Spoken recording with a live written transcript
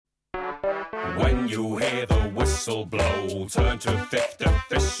When you hear the whistle blow, turn to fifth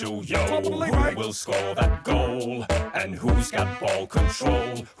official, yo. Who will score that goal? And who's got ball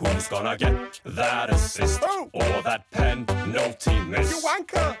control? Who's gonna get that assist or that penalty miss? You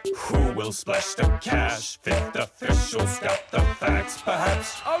wanker! Who will splash the cash? Fifth official's got the facts,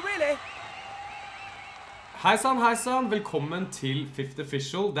 perhaps. Oh, really? Hei sann, velkommen til Fifth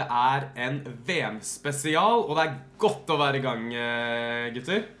Official. Det en VM-spesial, og det godt å være I gang,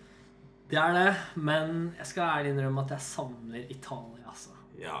 gutter. Det det, men jeg skal ærlig innrømme at jeg savner Italia, altså.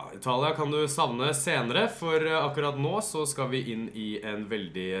 Ja, Italia kan du savne senere, for akkurat nå så skal vi inn I en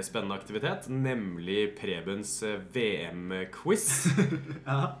veldig spennende aktivitet, nemlig Prebens VM-quiz.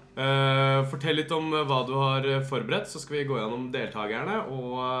 Ja. Fortell litt om hva du har forberedt, så skal vi gå gjennom deltakerne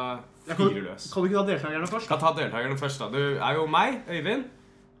og fire løs. Kan du ikke ta deltakerne først? Kan ta deltakerne først da. Du jo meg, Øyvind,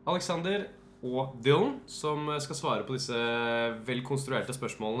 Alexander og Dylan, som skal svare på disse velkonstruerte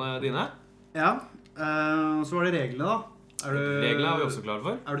spørsmålene dine. Ja, så var det reglene da. Reglene vi også klare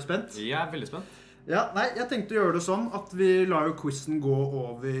for. Du spent? Jeg veldig spent. Ja, nei, jeg tenkte å gjøre det sånn at vi lar jo quizen gå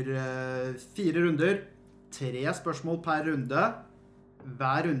over 4 runder. 3 spørsmål per runde.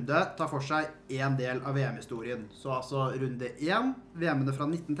 Hver runde tar for seg en del av VM-historien. Så altså runde 1, VM-ene fra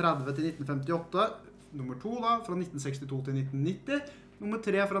 1930 til 1958. Nummer 2 da, fra 1962 til 1990. Nummer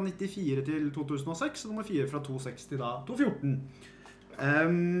 3 fra 94 til 2006. Og nummer 4 fra 2006 til da 2014.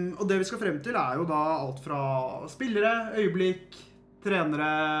 Og det vi skal frem til jo da alt fra spillere, øyeblikk, trenere,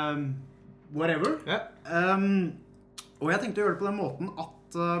 whatever. Og jeg tenkte å gjøre det på den måten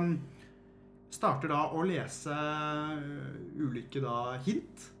at starter da å lese ulike da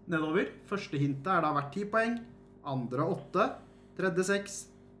hint nedover. Første hintet da hvert 10 poeng, andre 8, tredje 6,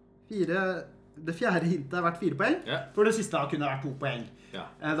 4, det fjerde hintet hvert 4 poeng, for det siste kunne vært 2 poeng.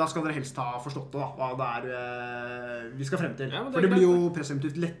 Da skal dere helst ha forstått det da, hva det vi skal frem til. For det blir jo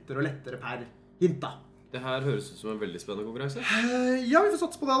presumptivt lettere og lettere per hint da. Det her høres ut som en veldig spennende konkurranse. Ja, vi får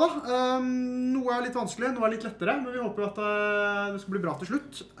satse på det da. Noe litt vanskelig, noe litt lettere, men vi håper at det skal bli bra til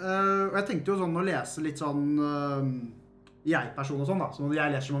slutt. Og jeg tenkte jo sånn å lese litt sånn jeg-person og sånn da. Sånn at jeg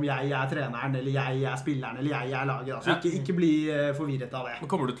leser som om jeg treneren, eller jeg spilleren, eller jeg laget da. Så ikke bli forvirret av det.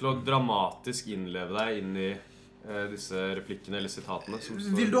 Men kommer du til å dramatisk innleve deg inn I disse replikkene eller sitatene?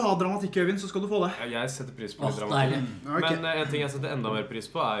 Vil du ha dramatikk, Øyvind, så skal du få det. Jeg setter pris på litt dramatikk. Men en ting jeg setter enda mer pris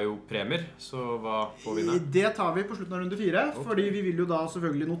på jo premier, så hva får vi ned? Det tar vi på slutten av runde 4, fordi vi vil jo da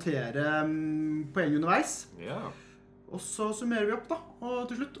selvfølgelig notere poeng underveis. Og så summerer vi opp da, og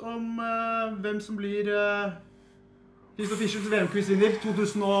til slutt om hvem som blir Fifth Officials VM-quiz-vinner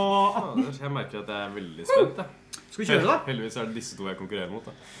 2018. Jeg merker at jeg veldig spent. Skal vi kjøre da? Heldigvis det disse to jeg konkurrerer mot.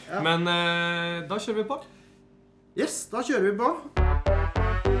 Da. Men da kjører vi på. Yes, da kjører vi på.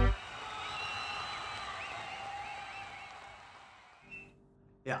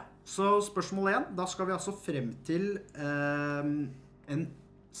 Ja, så spørsmål 1. Da skal vi altså frem til en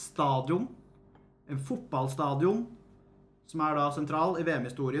stadion, en fotballstadion, som da sentral I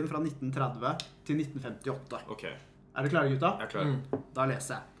VM-historien fra 1930 til 1958. Ok. Dere klare, gutta? Jeg klar. Da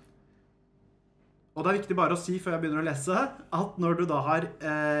leser jeg. Og det viktig bare å si før jeg begynner å lese, at når du da har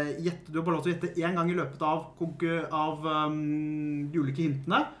gjettet, du har bare lov til å gjette en gang I løpet av de ulike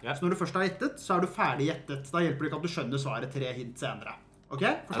hintene. Så når du først har gjettet, så du ferdig gjettet. Da hjelper det ikke at du skjønner svaret 3 hint senere. Ok?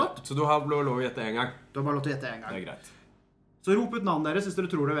 Forstått? Så du har lov å gjette en gang? Du har bare lov til å gjette en gang. Det greit. Så rop ut navnet deres hvis dere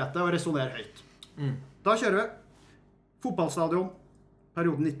tror dere vet det, og resoner høyt. Da kjører vi. Fotballstadion,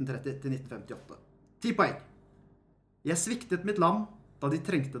 perioden 1930 til 1958. 10 poeng. Jeg sviktet mitt land da de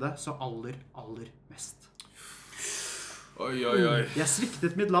trengte det så aller mest. Oi. Jeg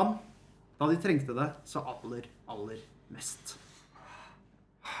sviktet mitt land da de trengte det så aller mest.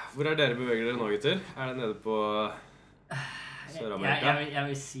 Hvor dere beveger dere nå, gutter? Det nede på Sør-Amerika? Jeg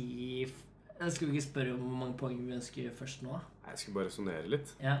vil si... Jeg skulle ikke spørre om hvor mange poeng vi ønsker først nå. Jeg skal bare resonere litt.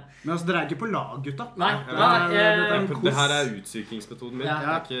 Men altså, dere ikke på lag, gutta. Nei, det her utsykingsmetoden min.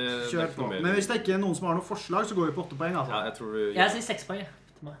 Kjør på. Men hvis det ikke noen som har noen forslag, så går vi på 8 poeng, altså. Jeg tror Jeg sier 6 poeng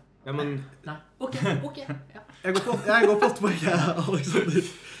til meg. Ja, men... Nei, ok. Jeg går på 8 poeng,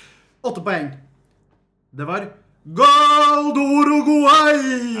 Alexander. 8 poeng. Det var Gol d'Uruguay!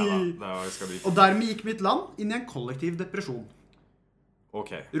 Og dermed gikk mitt land inn I en kollektiv depresjon.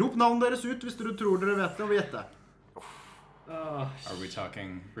 Ok. Rop navnet deres ut hvis dere tror dere vet det, og vil gjette. Are we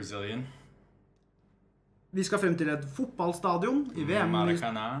talking Brazilian? Vi skal frem til et fotballstadion I VM.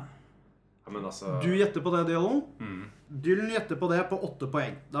 Maracana. Ja, men altså... Du gjetter på det, Dylan. Dylan gjetter på det på 8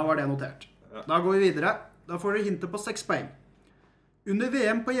 poeng. Da var det notert. Da går vi videre. Da får dere hintet på 6 poeng. Under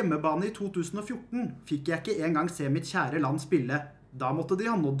VM på hjemmebane I 2014 fikk jeg ikke engang se mitt kjære land spille. Da måtte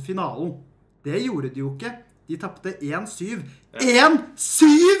de ha nådd finalen. Det gjorde de jo ikke. De tappte 1-7.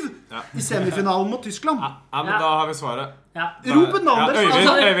 1-7 Ja. I semifinalen mot Tyskland. Ja, men da har vi svaret. Ja. Rop et navn deres.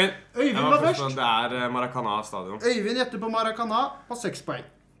 Øyvind. Øyvind var først. Det er Maracana stadion. Øyvind gjetter på Maracana på 6 poeng.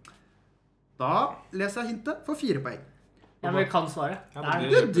 Da leser jeg hintet for 4 poeng. Ja, men vi kan svare. Ja,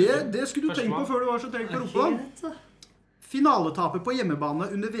 men Det skulle du tenke på før du var så treg på rumpa. Finaletapet på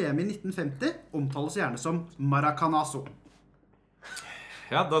hjemmebane under VM I 1950 omtales gjerne som Maracanazo.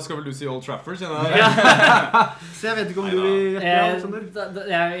 Ja, da skal vel du si Old Trafford, kjenner jeg. Så jeg vet ikke om du vil gjette, Alexander.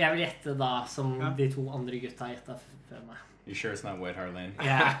 Jeg vil gjette da, som de 2 andre gutta gjettet før meg. You sure it's not White Hart Lane?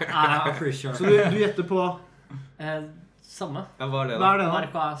 Yeah, I'm pretty sure. Så du gjetter på... Samme. Ja, hva er det Hva da? er det da?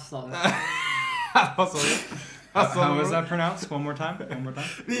 Marco Stadion. Hva sa du? How was that pronounced? One more time?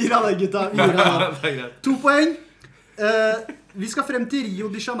 Vi gir av det, gutta. Vi gir av det. Det er greit. 2 poeng. Vi skal frem til Rio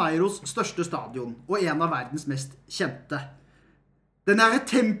de Janeiros største stadion, og en av verdens mest kjente. Den er et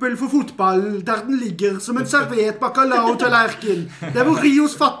tempel for fotballen, der den ligger som en servert bacalao-tallerken. Der hvor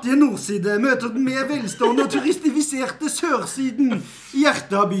Rios fattige nordside møter den mer velstående og turistifiserte sørsiden. I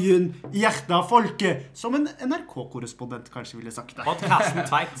hjertet av byen, i hjertet av folket, som en NRK-korrespondent kanskje ville sagt det. Podcasten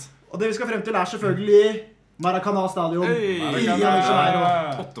Tveit. Og det vi skal frem til er selvfølgelig Maracana stadion. Hey, I Rio de Janeiro.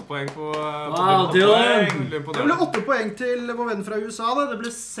 8 poeng på... Wow, Dylan! Det ble 8 poeng til vår venn fra USA da. Det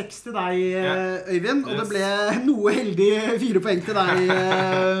ble 6 til deg, Øyvind. Og det ble noe heldig 4 poeng til deg,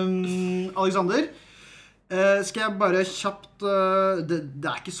 Alexander. Skal jeg bare kjapt... Det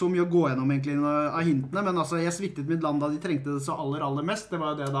er ikke så mye å gå gjennom egentlig av hintene, men altså, jeg sviktet mitt land da de trengte det så aller mest. Det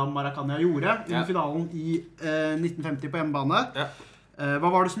var jo det da Maracana gjorde i finalen I 1950 på hjemmebane. Ja.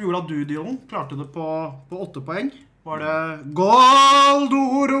 Hva var det som gjorde at du, Dylan, klarte det på 8 poeng? Var det Gol do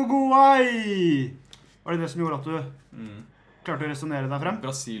Uruguay? Var det som gjorde at du klarte å resonere deg frem?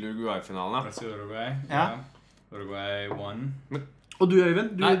 Brasil-Uruguay-finalen, ja. Brasil-Uruguay? Ja. Uruguay won. Og du,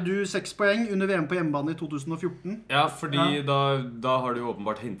 Øyvind, du 6 poeng under VM på hjemmebane I 2014. Ja, fordi da har du jo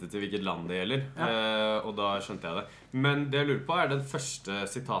åpenbart hintet til hvilket land det gjelder, og da skjønte jeg det. Men det jeg lurer på er det første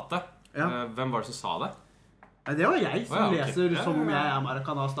sitatet. Hvem var det som sa det? Det var jeg som leser som om jeg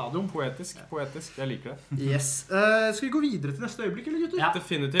Maracana stadion. Poetisk, jeg liker det. Yes. Skal vi gå videre til neste øyeblikk, eller gutter? Ja,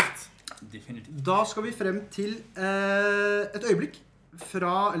 definitivt. Da skal vi frem til et øyeblikk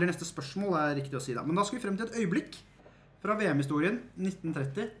fra, eller neste spørsmål er riktig å si da, men da skal vi frem til et øyeblikk fra VM-historien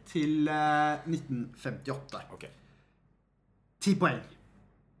 1930 til 1958. Ok. 10 poeng.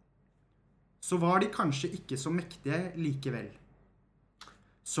 Så var de kanskje ikke så mektige likevel.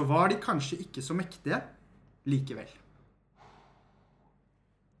 Så var de kanskje ikke så mektige likevel.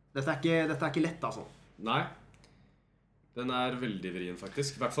 Dette er ikke lett, altså. Nei. Den er veldig vrien,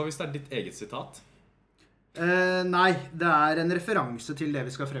 faktisk. I hvert fall hvis det er ditt eget sitat. Nei, det er en referanse til det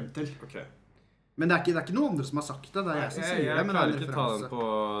vi skal frem til. Ok. Men det er ikke noen andre som har sagt det. Det er jeg som sier det, men det er en referanse. Jeg klarer ikke ta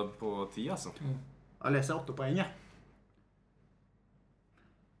den på 10, altså. Da leser jeg 8 poeng, jeg.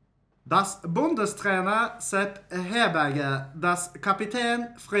 Das Bundestrainer Sepp Herberger, das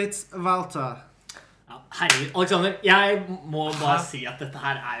Kapitän Fritz Walter. Herregud, Alexander, jeg må bare si at dette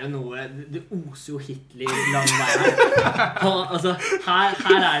her er jo noe, det oser jo Hitler lang vei her. Altså, her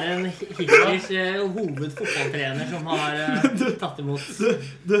er det en Hitlers hovedfotballtrener som har tatt imot.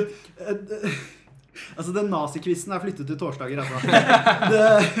 Altså, den nazi-quizen er flyttet til torsdager, altså.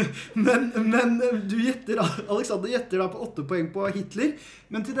 Men du gjetter, Alexander gjetter da på 8 poeng på Hitler.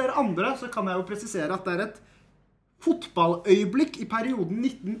 Men til dere andre så kan jeg jo presisere at det er et fotballøyeblikk I perioden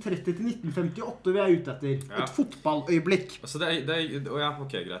 1930 til 1958 vi er ute etter. Ja. Et fotballøyeblikk. Altså ja,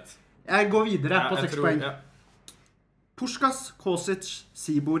 ok, greit. Jeg går videre på 6 poeng. Ja. Puskas, Kosic,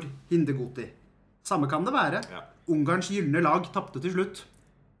 Sibor, Hindegoti. Samme kan det være. Ja. Ungarns gyllene lag tappte til slutt.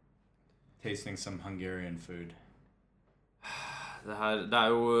 Tasting some Hungarian food. Det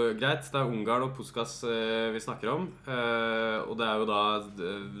er jo greit, det er Ungarn og Puskas vi snakker om, og det er jo da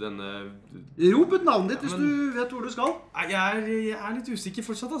denne... Rop ut navnet ditt hvis du vet hvor du skal. Jeg er litt usikker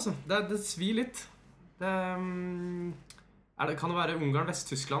fortsatt, altså. Det svir litt. Kan det være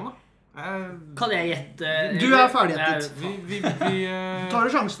Ungarn-Vest-Tyskland da? Kan jeg gjette? Du er ferdig gjettet. Tar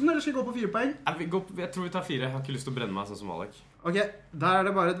du sjansen, eller skal vi gå på 4 poeng? Jeg tror vi tar 4. Jeg har ikke lyst til å brenne meg sånn som Alek. Ok, der er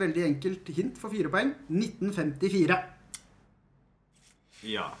det bare et veldig enkelt hint for 4 poeng. 1954.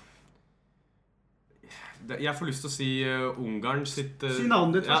 Ja. Jeg får lyst til å si Ungarn sitt... Si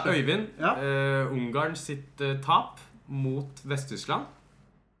navnet ditt først. Ja, Øyvind. Ja. Ungarn sitt tap mot Vest-Tyskland.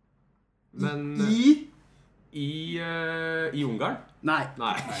 Men... I Ungarn? Nei.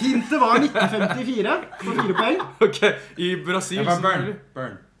 Hintet var 1954 på 4 poeng. Ok, I Brasil. Det var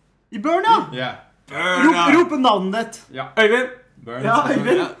Bern. I Bern, ja? Ja. Rop navnet ditt. Ja. Øyvind. Burn. Ja,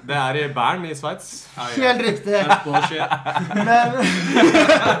 Øyvind. Ja, det I Bern I Sveits. Helt riktig. That's bullshit. Men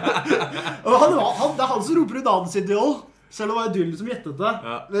og det han som roper ut navnet sitt, Dylan. Selv om det var Dylan som gjettet det.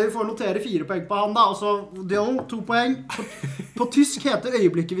 Ja. Vi får notere 4 poeng på han da. Og så Dylan, 2 poeng. På tysk heter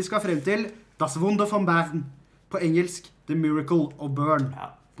øyeblikket vi skal frem til Das Wunder von Bern. På engelsk The Miracle of Bern.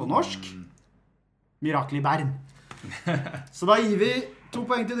 Ja. På norsk Mirakel I Bern. Så da gir vi 2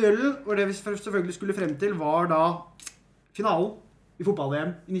 poeng til Dylan. Og det vi selvfølgelig skulle frem til var da finalen I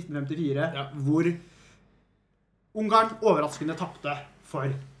fotball-VM I 1954, Ja. hvor Ungarn overraskende tappte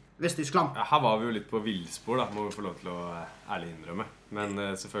for Vest-Tyskland. Ja, her var vi jo litt på villspor, da, må vi få lov til å ærlig innrømme. Men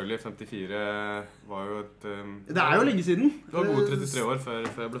selvfølgelig, 54 var jo et... Det jo lenge siden. Det var gode 33 år før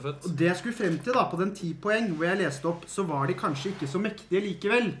jeg ble født. Og det jeg skulle frem til da, på den 10 poeng hvor jeg leste opp, så var de kanskje ikke så mektige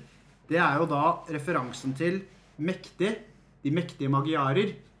likevel. Det jo da referansen til mektig, de mektige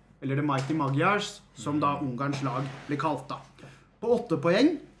magyarer, eller The Mighty Magyars, som da Ungarns lag ble kalt da. På 8 poeng,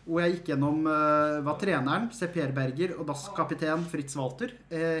 hvor jeg gikk gjennom hva treneren, C.P. Berger og dasskapitein Fritz Walter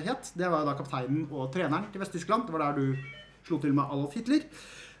het. Det var jo da kapteinen og treneren til Vest-Tyskland. Det var der du slo til med Adolf Hitler.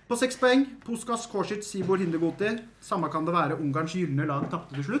 På 6 poeng, Puskas, Korsitz, Sibor, Hindegoti. Samme kan det være Ungarns gyllene lag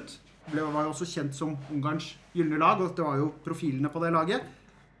tappte til slutt. Det var jo også kjent som Ungarns gyllene lag, og det var jo profilene på det laget.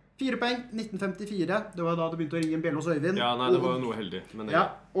 4 poeng, 1954. Det var da det begynte å ringe en bjelle hos Øyvind. Ja, nei, det var jo noe heldig. Men ja,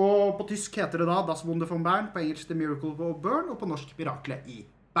 og på tysk heter det da Das Wunder von Bern, på engelsk The Miracle of Bern, og på norsk Miraklet I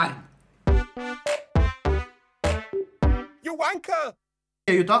Bern. You wanker!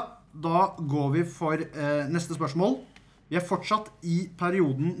 Ok, gutta, da går vi for neste spørsmål. Vi fortsatt I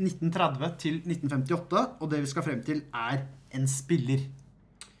perioden 1930 til 1958, og det vi skal frem til en spiller.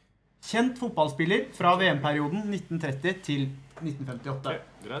 Kjent fotballspiller fra VM-perioden 1930 til 1958.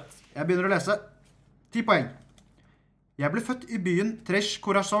 greit. Jeg begynner å lese. 10 poeng. Jeg ble født I byen Tresh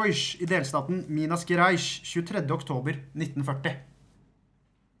Korasojs I delstaten Minas Gerais 23. oktober 1940.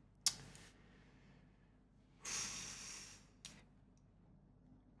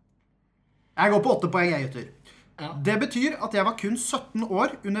 Jeg går på 8 poeng, jeg gutter. Ja. Det betyr at jeg var kun 17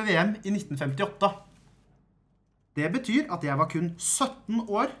 år under VM I 1958. Det betyr at jeg var kun 17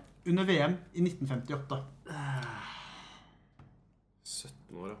 år under VM I 1958.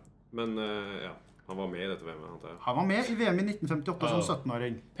 17 år, ja. Men ja, han var med I dette VM, antar jeg. Han var med I VM I 1958 som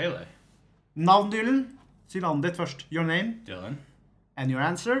 17-åring. Pele. Navn, Dylan. Si navnet ditt først. Your name Dylan. and your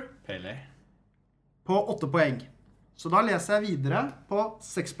answer. Pele. På 8 poeng. Så da leser jeg videre på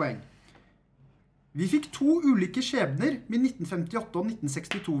 6 poeng. Vi fikk 2 ulike skjebner med 1958 og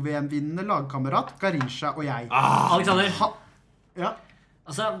 1962 VM-vinnende lagkamerat Garincha og jeg. Alexander, Ja.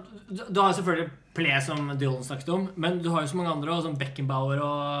 altså, du har jo selvfølgelig Pelé som Dylan snakket om, men du har jo så mange andre, som Beckenbauer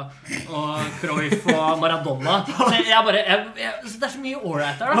og Cruyff og Maradona. Så så det så mye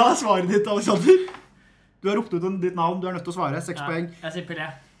ålreit der, Hva da. svaret ditt, Alexander? Du har ropt ut ditt navn, du nødt til å svare. 6 poeng. Jeg sier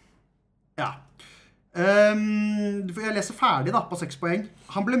Pelé. Ja. Jeg leser ferdig da, på 6 poeng.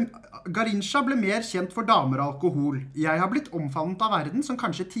 Garincha ble mer kjent for damer og alkohol. Jeg har blitt omfavnet av verden som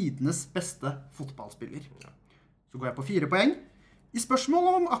kanskje tidenes beste fotballspiller. Så går jeg på 4 poeng. I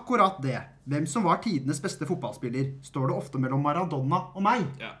spørsmålet om akkurat det, hvem som var tidenes beste fotballspiller, står det ofte mellom Maradona og meg.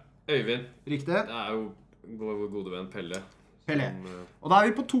 Ja, Øyvind. Riktig? Det jo vår gode venn Pelle. Pelé. Som, Og da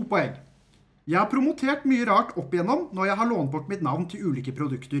vi på 2 poeng. Jeg har promotert mye rart opp igjennom når jeg har lånt bort mitt navn til ulike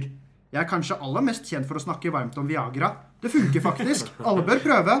produkter. Jeg kanskje aller mest kjent for å snakke varmt om Viagra. Det funker faktisk. Alle bør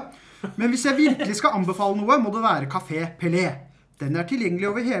prøve. Men hvis jeg virkelig skal anbefale noe, må det være Café Pelé. Den tilgjengelig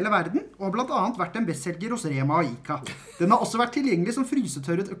over hele verden, og har blant annet vært en bestselger hos Rema og Ica. Den har også vært tilgjengelig som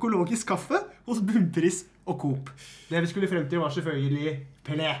frysetørret økologisk kaffe hos Bunnpris og Coop. Det vi skulle frem til var selvfølgelig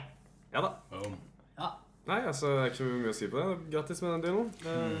Pelé. Ja da. Boom. Nei, altså, det ikke så mye å si på det. Grattis med den Dylan.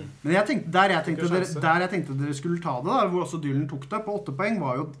 Men jeg tenkte, der jeg sjanse. tenkte dere skulle ta det, hvor også Dylan tok det, på 8 poeng,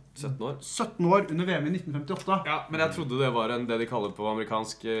 var jo 17 år. 17 år under VM I 1958. Ja, men jeg trodde det var det de kaller på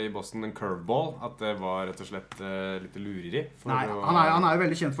amerikansk I Boston en curveball. At det var rett og slett litt lureri. Nei, han jo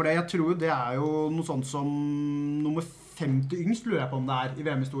veldig kjent for det. Jeg tror det jo noe sånt som nummer 50 yngst, lurer jeg på om det I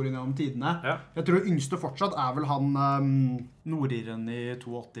VM-historien gjennom tidene. Ja. Jeg tror yngste fortsatt vel han nordiren I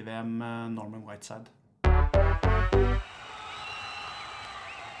 82 VM, Norman Whiteside.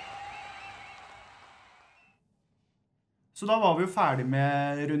 Så da var vi jo ferdig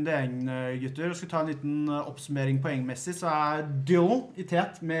med runde 1, gutter. Og skal ta en liten oppsummering poengmessig, så Dylan I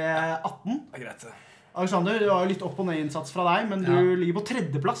tet med 18. Det greit det. Alexander, det var jo litt opp- og ned-innsats fra deg, men du ligger på 3.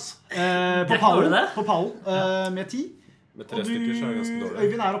 plass på Var det pallen, det? med 10. Med Og 3 stykker så er det ganske du, dårlig.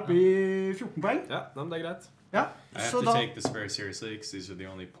 Øyvind, er oppe i 14 poeng. Ja, nei, men det er greit. Ja, I have så to da... take this very seriously because these are the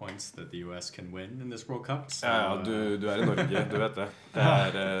only points that the US can win in this World Cup. So, Ja, du er i Norge, du vet det. Det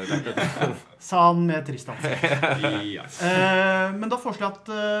er ikke... Sa han med trist ansikt. yeah. Men da foreslår jeg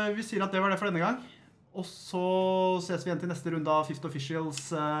at vi sier at det var det for denne gang. Og så ses vi igjen til neste runde av Fifth Officials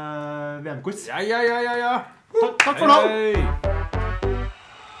VM-quiz. Ja. Takk for nå! Hei.